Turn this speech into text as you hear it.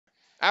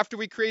after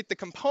we create the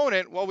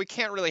component, well, we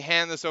can't really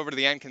hand this over to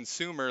the end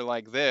consumer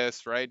like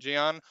this, right,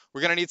 Gian?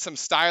 We're going to need some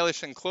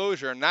stylish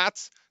enclosure, and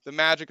that's the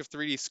magic of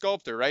 3D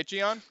Sculptor, right,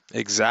 Gian?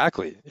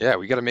 Exactly. Yeah,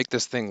 we got to make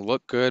this thing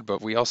look good,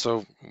 but we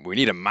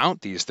need to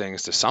mount these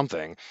things to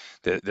something,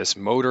 this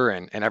motor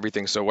and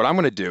everything. So what I'm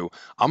going to do,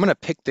 I'm going to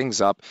pick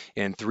things up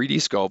in 3D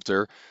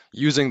Sculptor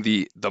using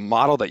the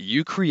model that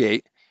you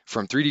create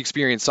from 3D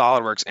Experience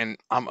SolidWorks, and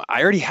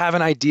I already have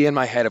an idea in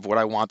my head of what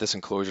I want this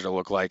enclosure to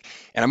look like,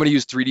 and I'm going to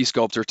use 3D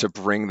Sculptor to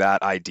bring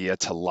that idea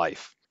to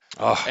life.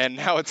 Oh, And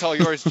now it's all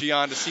yours,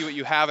 Gian, to see what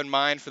you have in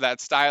mind for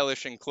that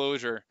stylish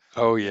enclosure.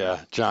 oh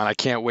yeah, John, I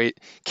can't wait.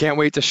 Can't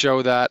wait to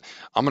show that.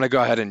 I'm going to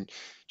go ahead and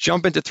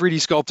jump into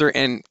 3D Sculptor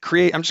and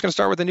create. I'm just going to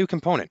start with a new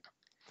component.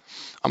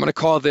 I'm going to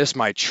call this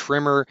my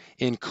trimmer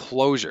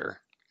enclosure.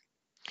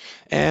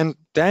 And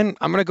then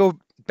I'm going to go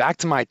back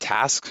to my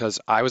task because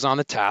I was on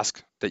the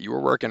task that you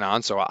were working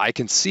on. So I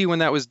can see when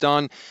that was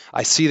done.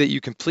 I see that you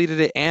completed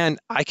it, and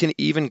I can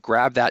even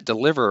grab that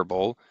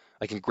deliverable.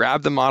 I can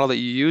grab the model that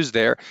you used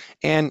there.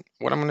 And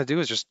what I'm going to do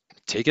is just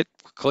take it,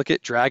 click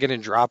it, drag it,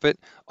 and drop it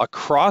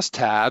across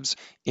tabs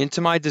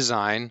into my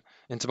design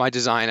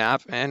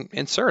app, and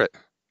insert it.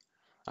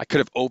 I could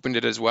have opened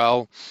it as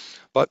well,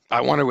 but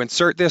I want to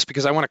insert this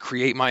because I want to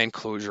create my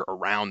enclosure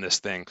around this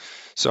thing.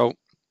 So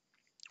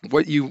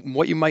what you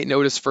might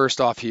notice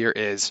first off here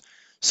is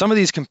some of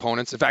these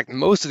components, in fact,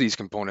 most of these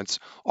components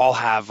all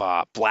have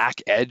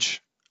black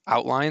edge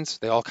outlines.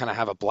 They all kind of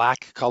have a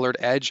black colored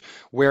edge,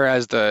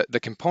 whereas the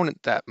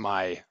component that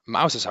my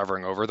mouse is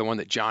hovering over, the one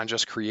that John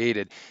just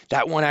created,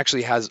 that one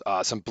actually has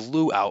some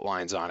blue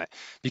outlines on it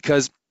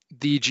because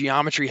the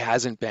geometry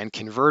hasn't been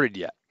converted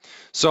yet.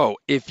 So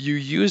if you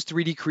use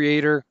 3D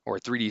Creator or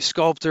 3D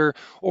Sculptor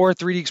or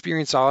 3D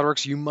Experience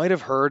SolidWorks, you might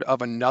have heard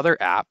of another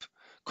app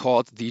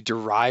called the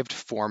Derived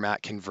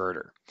Format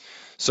Converter.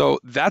 So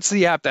that's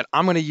the app that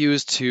I'm going to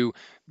use to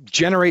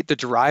generate the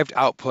derived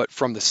output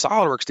from the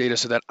SolidWorks data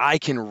so that I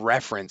can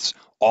reference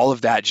all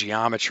of that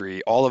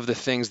geometry, all of the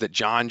things that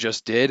John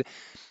just did.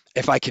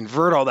 If I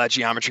convert all that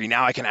geometry,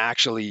 now I can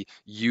actually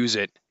use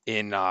it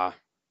in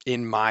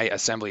my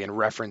assembly and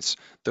reference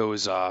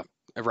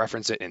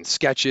it in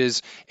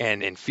sketches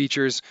and in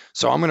features.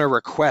 So I'm going to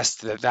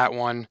request that that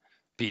one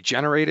be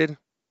generated,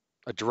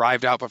 a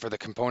derived output for the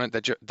component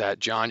that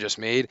John just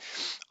made.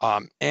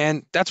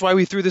 And that's why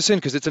we threw this in,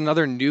 because it's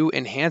another new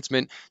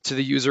enhancement to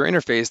the user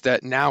interface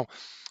that now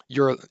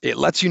it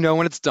lets you know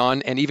when it's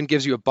done and even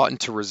gives you a button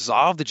to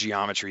resolve the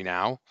geometry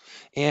now.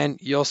 And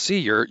you'll see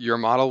your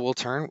model will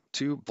turn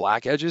to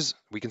black edges.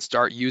 We can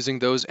start using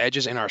those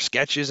edges in our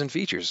sketches and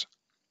features.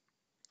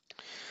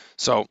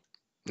 So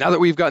now that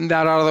we've gotten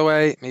that out of the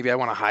way, maybe I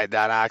want to hide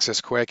that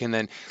axis quick, and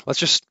then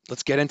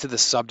let's get into the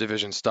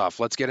subdivision stuff.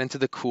 Let's get into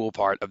the cool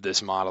part of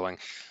this modeling.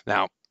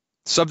 Now,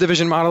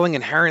 subdivision modeling,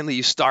 inherently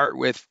you start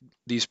with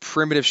these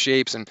primitive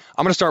shapes, and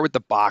I'm going to start with the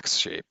box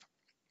shape.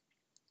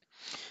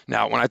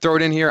 Now, when I throw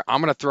it in here,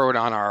 I'm going to throw it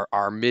on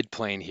our mid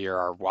plane here,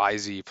 our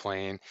YZ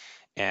plane,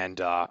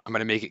 and I'm going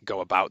to make it go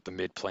about the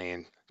mid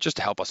plane just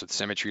to help us with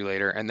symmetry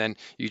later. And then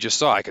you just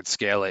saw I could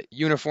scale it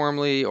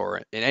uniformly or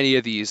in any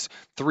of these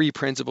three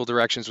principal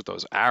directions with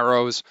those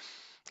arrows.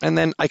 And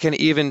then I can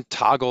even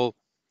toggle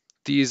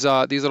these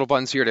little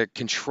buttons here to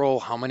control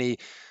how many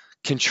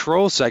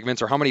control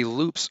segments or how many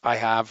loops I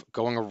have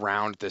going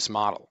around this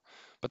model.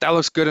 But that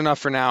looks good enough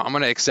for now. I'm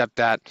going to accept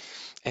that,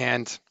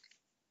 and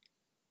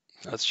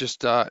let's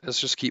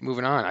just keep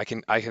moving on. I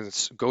can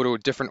go to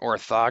different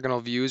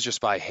orthogonal views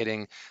just by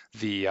hitting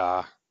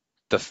the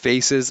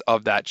faces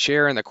of that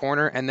chair in the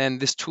corner. And then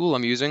this tool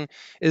I'm using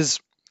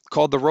is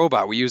called the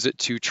robot. We use it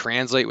to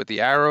translate with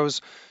the arrows,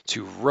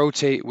 to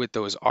rotate with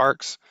those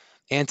arcs,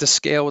 and to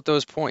scale with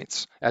those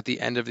points at the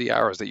end of the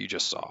arrows that you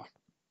just saw.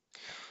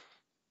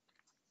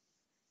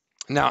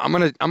 Now I'm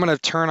gonna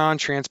turn on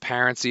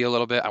transparency a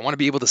little bit. I want to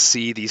be able to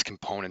see these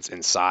components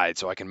inside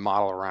so I can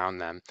model around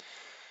them.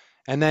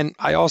 And then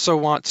I also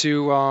want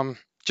to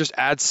just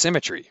add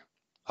symmetry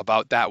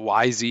about that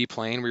YZ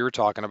plane we were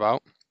talking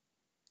about.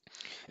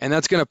 And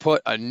that's going to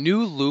put a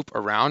new loop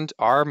around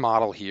our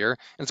model here,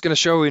 and it's going to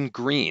show in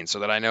green so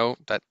that I know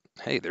that,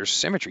 hey, there's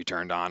symmetry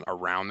turned on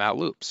around that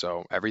loop.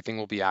 So everything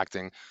will be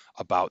acting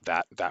about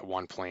that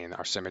one plane,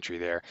 our symmetry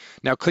there.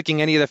 Now,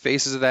 clicking any of the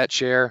faces of that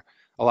chair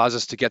allows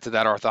us to get to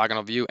that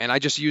orthogonal view, and I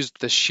just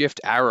used the shift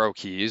arrow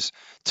keys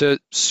to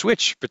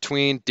switch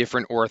between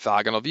different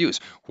orthogonal views,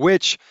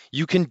 which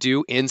you can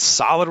do in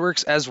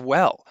SolidWorks as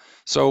well.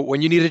 So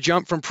when you need to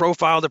jump from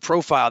profile to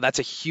profile, that's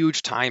a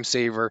huge time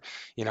saver.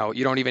 You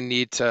don't even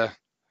need to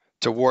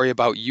worry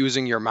about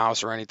using your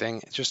mouse or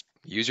anything. Just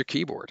use your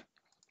keyboard.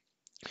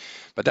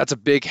 But that's a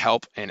big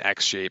help in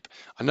xShape.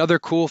 Another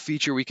cool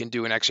feature we can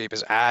do in xShape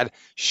is add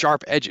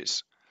sharp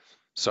edges.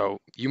 So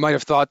you might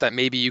have thought that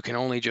maybe you can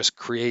only just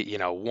create,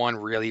 one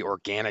really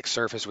organic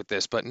surface with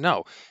this, but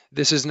no,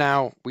 this is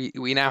now,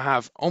 we now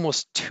have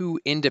almost two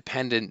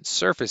independent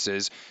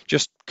surfaces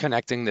just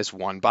connecting this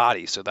one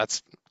body. So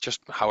that's just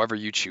however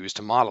you choose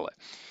to model it.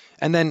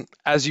 And then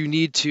as you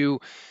need to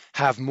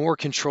have more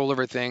control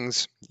over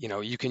things,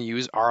 you can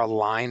use our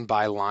line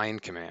by line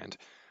command,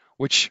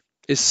 which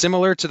is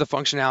similar to the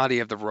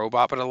functionality of the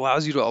robot, but it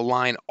allows you to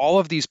align all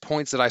of these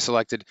points that I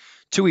selected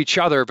to each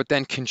other, but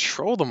then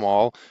control them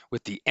all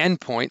with the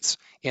endpoints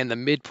and the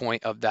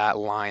midpoint of that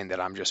line that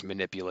I'm just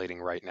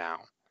manipulating right now.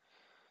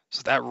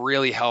 So that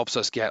really helps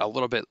us get a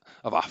little bit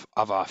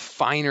of a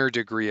finer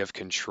degree of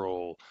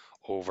control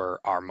over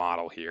our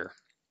model here.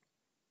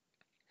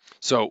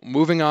 So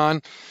moving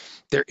on,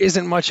 there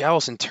isn't much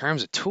else in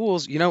terms of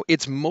tools. You know,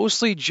 it's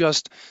mostly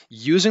just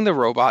using the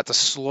robot to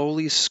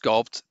slowly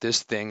sculpt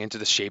this thing into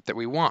the shape that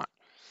we want.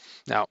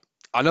 Now,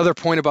 another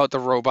point about the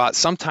robot,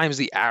 sometimes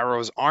the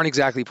arrows aren't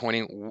exactly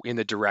pointing in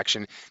the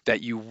direction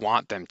that you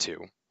want them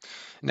to.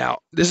 Now,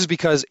 this is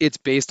because it's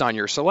based on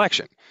your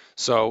selection.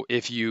 So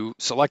if you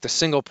select a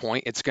single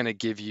point, it's going to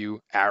give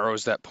you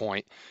arrows that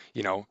point,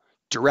 you know,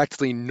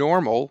 directly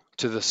normal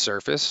to the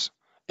surface,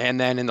 and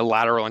then in the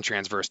lateral and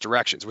transverse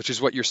directions, which is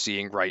what you're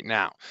seeing right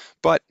now.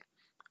 But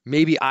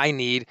maybe I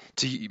need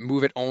to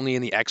move it only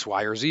in the X,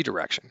 Y, or Z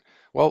direction.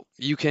 Well,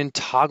 you can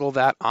toggle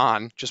that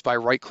on just by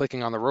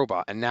right-clicking on the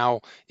robot, and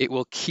now it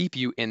will keep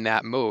you in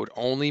that mode,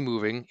 only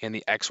moving in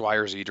the X, Y,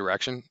 or Z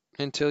direction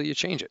until you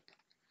change it.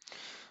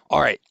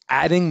 All right,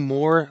 adding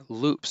more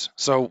loops.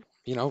 So,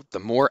 you know, the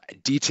more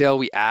detail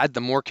we add,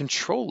 the more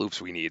control loops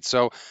we need.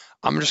 So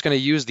I'm just going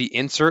to use the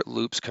insert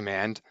loops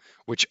command,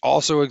 which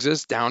also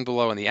exists down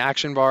below in the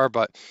action bar,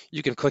 but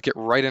you can click it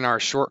right in our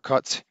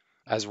shortcuts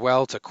as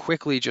well to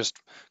quickly just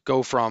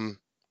go from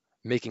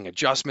making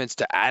adjustments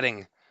to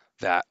adding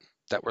that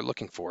we're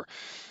looking for.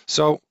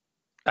 So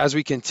as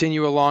we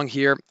continue along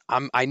here,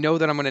 I know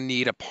that I'm going to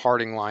need a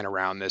parting line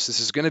around this. This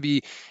is going to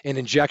be an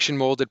injection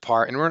molded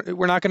part, and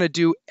we're not going to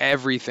do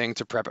everything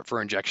to prep it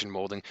for injection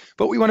molding,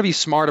 but we want to be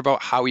smart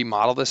about how we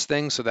model this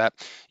thing so that,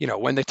 you know,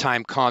 when the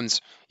time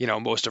comes, you know,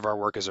 most of our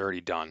work is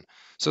already done.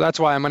 So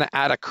that's why I'm going to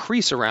add a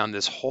crease around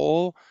this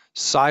whole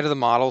side of the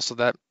model so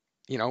that,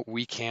 you know,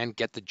 we can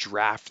get the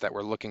draft that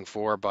we're looking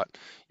for, but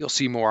you'll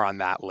see more on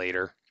that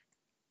later.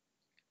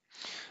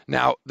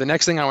 Now, the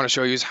next thing I want to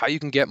show you is how you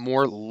can get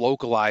more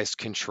localized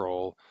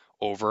control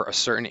over a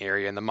certain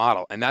area in the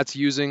model, and that's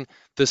using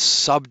the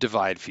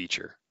subdivide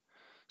feature.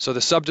 So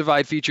the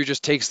subdivide feature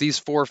just takes these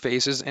 4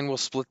 faces and will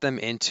split them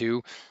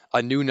into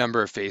a new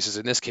number of faces.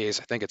 In this case,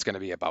 I think it's going to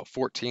be about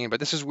 14, but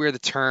this is where the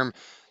term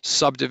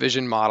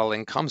subdivision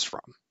modeling comes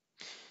from.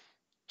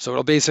 So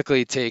it'll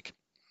basically take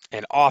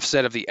an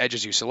offset of the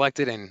edges you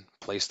selected and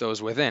place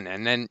those within.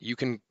 And then you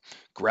can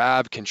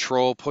grab,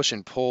 control, push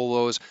and pull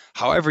those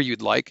however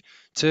you'd like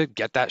to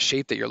get that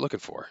shape that you're looking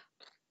for.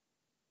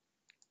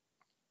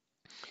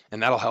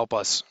 And that'll help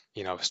us,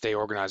 you know, stay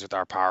organized with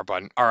our power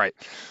button. All right,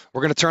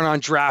 we're going to turn on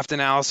draft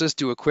analysis,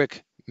 do a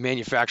quick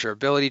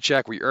manufacturability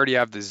check. We already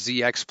have the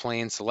ZX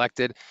plane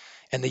selected,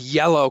 and the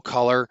yellow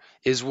color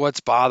is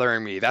what's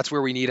bothering me. That's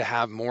where we need to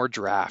have more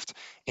draft.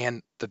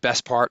 And the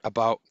best part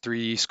about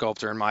 3D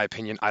Sculptor, in my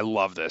opinion, I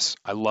love this.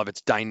 I love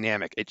it's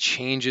dynamic. It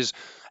changes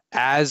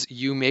as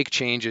you make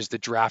changes, the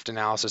draft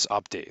analysis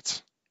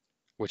updates,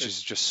 which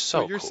is just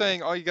so you're cool.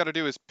 saying all you got to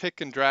do is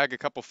pick and drag a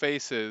couple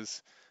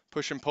faces,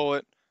 push and pull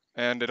it,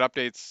 and it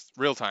updates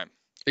real time.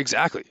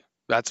 Exactly.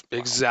 That's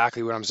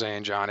exactly what I'm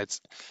saying, John.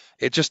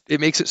 It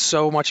makes it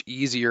so much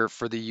easier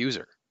for the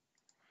user.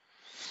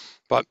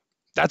 But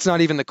that's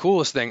not even the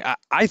coolest thing.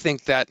 I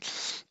think that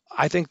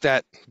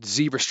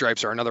zebra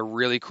stripes are another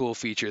really cool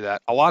feature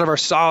that a lot of our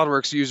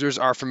SolidWorks users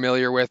are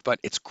familiar with, but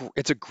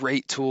it's a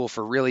great tool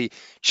for really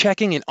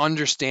checking and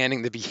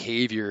understanding the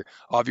behavior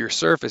of your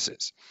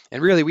surfaces.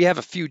 And really, we have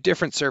a few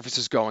different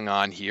surfaces going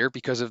on here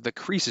because of the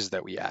creases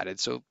that we added.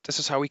 So this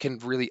is how we can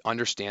really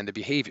understand the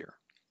behavior.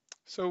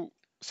 So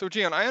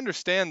Gian, I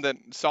understand that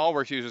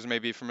SolidWorks users may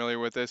be familiar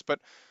with this, but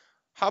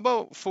how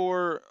about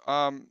for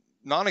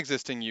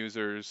non-existing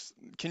users?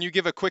 Can you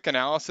give a quick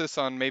analysis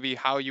on maybe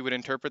how you would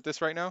interpret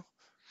this right now?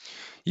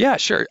 Yeah,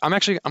 sure. I'm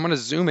going to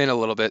zoom in a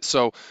little bit.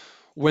 So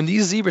when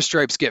these zebra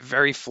stripes get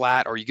very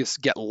flat, or you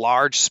just get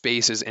large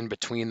spaces in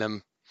between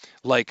them,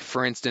 like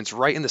for instance,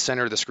 right in the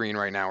center of the screen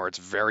right now where it's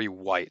very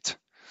white,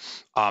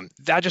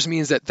 that just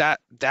means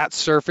that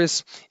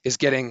surface is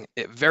getting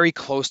very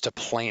close to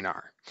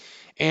planar.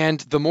 And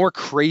the more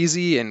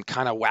crazy and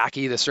kind of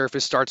wacky the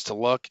surface starts to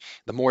look,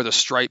 the more the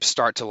stripes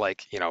start to,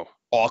 like, you know,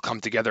 all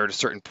come together at a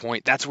certain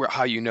point. That's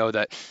how you know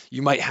that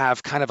you might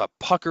have kind of a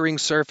puckering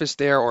surface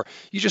there, or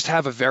you just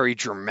have a very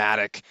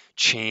dramatic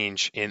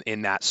change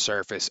in that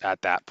surface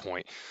at that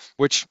point,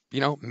 which, you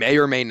know, may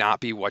or may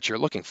not be what you're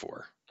looking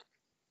for.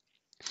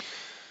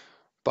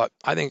 But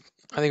I think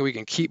we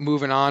can keep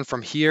moving on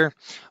from here.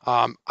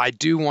 I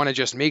do want to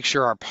just make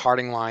sure our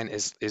parting line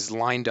is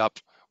lined up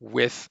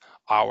with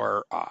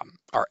our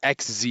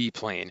XZ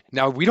plane.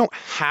 Now, we don't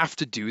have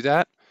to do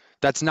that.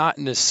 That's not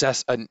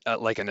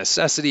like a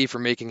necessity for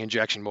making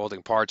injection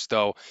molding parts,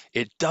 though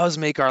it does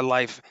make our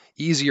life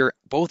easier,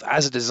 both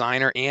as a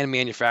designer and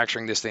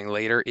manufacturing this thing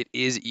later. It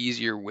is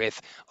easier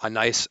with a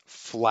nice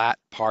flat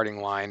parting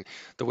line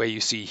the way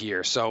you see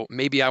here. So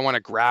maybe I want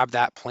to grab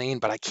that plane,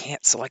 but I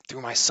can't select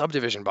through my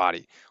subdivision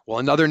body. Well,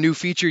 another new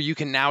feature, you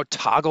can now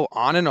toggle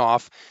on and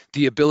off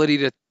the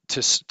ability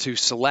to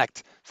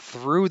select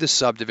through the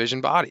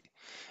subdivision body.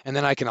 and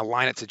then I can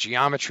align it to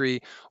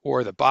geometry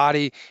or the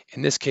body.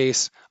 In this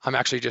case, I'm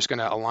actually just going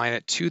to align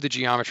it to the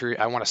geometry.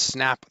 I want to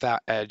snap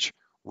that edge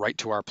right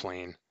to our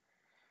plane.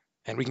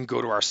 And we can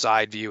go to our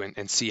side view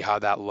and see how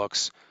that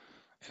looks.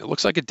 It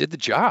looks like it did the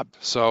job.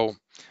 So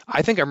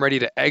I think I'm ready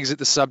to exit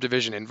the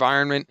subdivision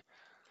environment.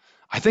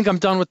 I think I'm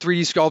done with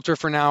 3D Sculptor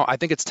for now. I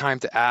think it's time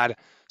to add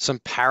some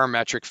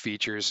parametric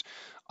features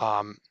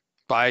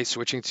by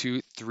switching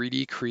to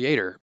 3D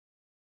Creator.